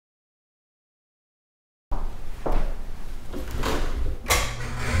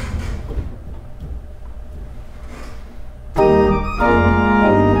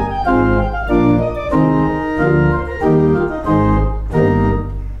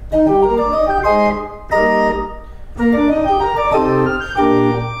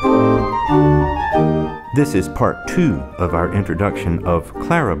This is part 2 of our introduction of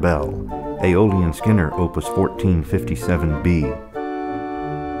Clara Belle, Aeolian-Skinner Opus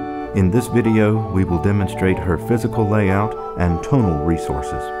 1457B. In this video, we will demonstrate her physical layout and tonal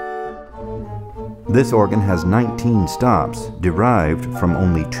resources. This organ has 19 stops derived from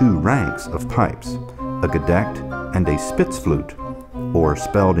only 2 ranks of pipes, a gedeckt and a Spitzflute, or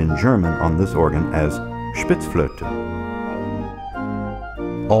spelled in German on this organ as Spitzflöte.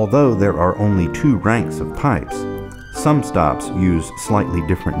 Although there are only 2 ranks of pipes, some stops use slightly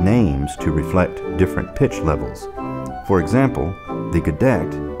different names to reflect different pitch levels. For example, the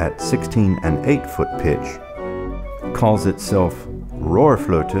gedeckt at 16 and 8 foot pitch calls itself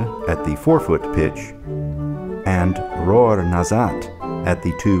Rohrflöte at the 4 foot pitch and Rohrnasat at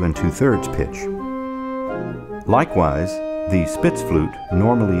the 2 2/3 pitch. Likewise, the Spitzflute,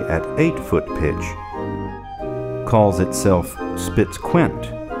 normally at 8 foot pitch, calls itself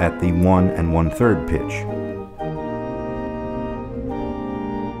Spitzquint at the 1 1/3 pitch.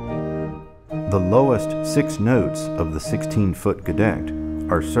 The lowest 6 notes of the 16-foot gedeckt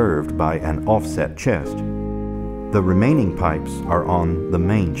are served by an offset chest. The remaining pipes are on the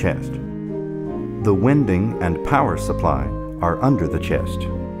main chest. The winding and power supply are under the chest.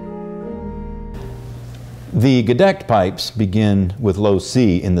 The gedeckt pipes begin with low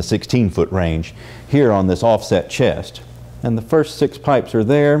C in the 16-foot range here on this offset chest. And the first 6 pipes are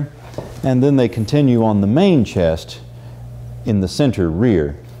there, and then they continue on the main chest in the center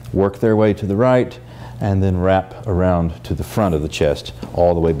rear, work their way to the right, and then wrap around to the front of the chest,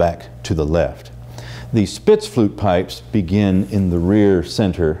 all the way back to the left. The Spitzflute pipes begin in the rear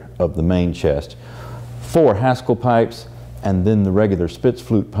center of the main chest. 4 Haskell pipes, and then the regular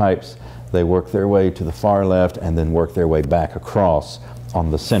Spitzflute pipes. They work their way to the far left and then work their way back across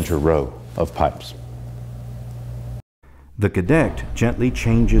on the center row of pipes. The gedeckt gently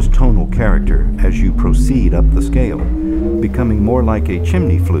changes tonal character as you proceed up the scale, becoming more like a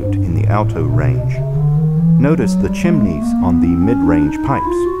chimney flute in the alto range. Notice the chimneys on the mid-range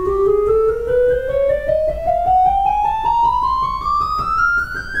pipes.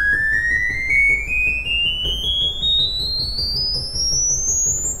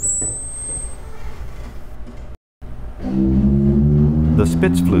 The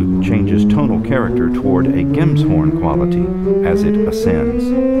Spitzflute changes tonal character toward a Gemshorn quality as it ascends.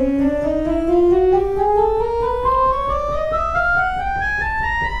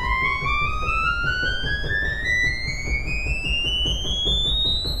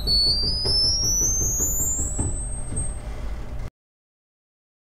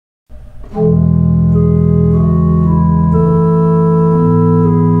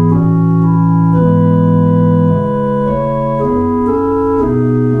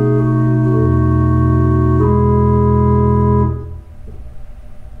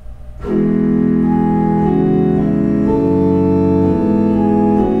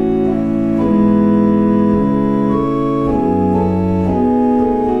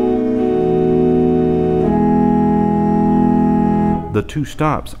 The 2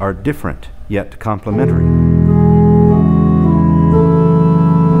 stops are different, yet complementary.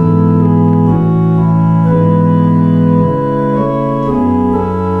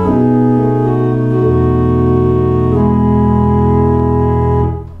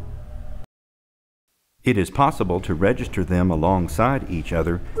 It is possible to register them alongside each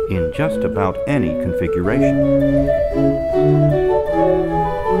other in just about any configuration.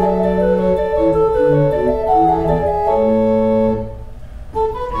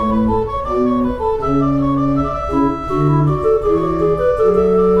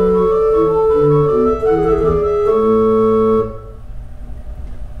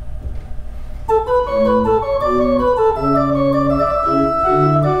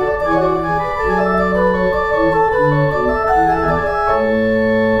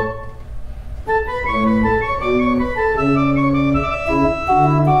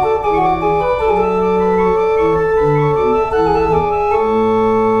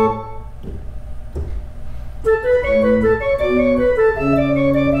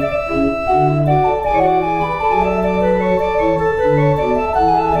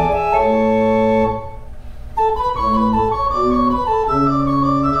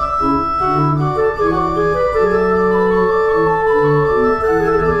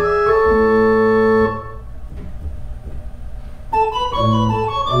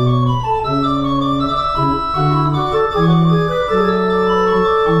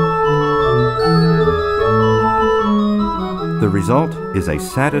 The result is a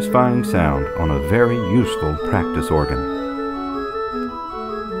satisfying sound on a very useful practice organ.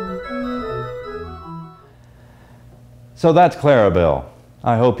 So that's Clara Belle.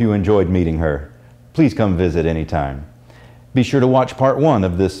 I hope you enjoyed meeting her. please come visit anytime. Be sure to watch part 1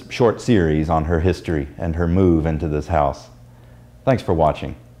 of this short series on her history and her move into this house. Thanks for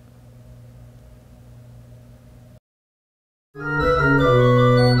watching.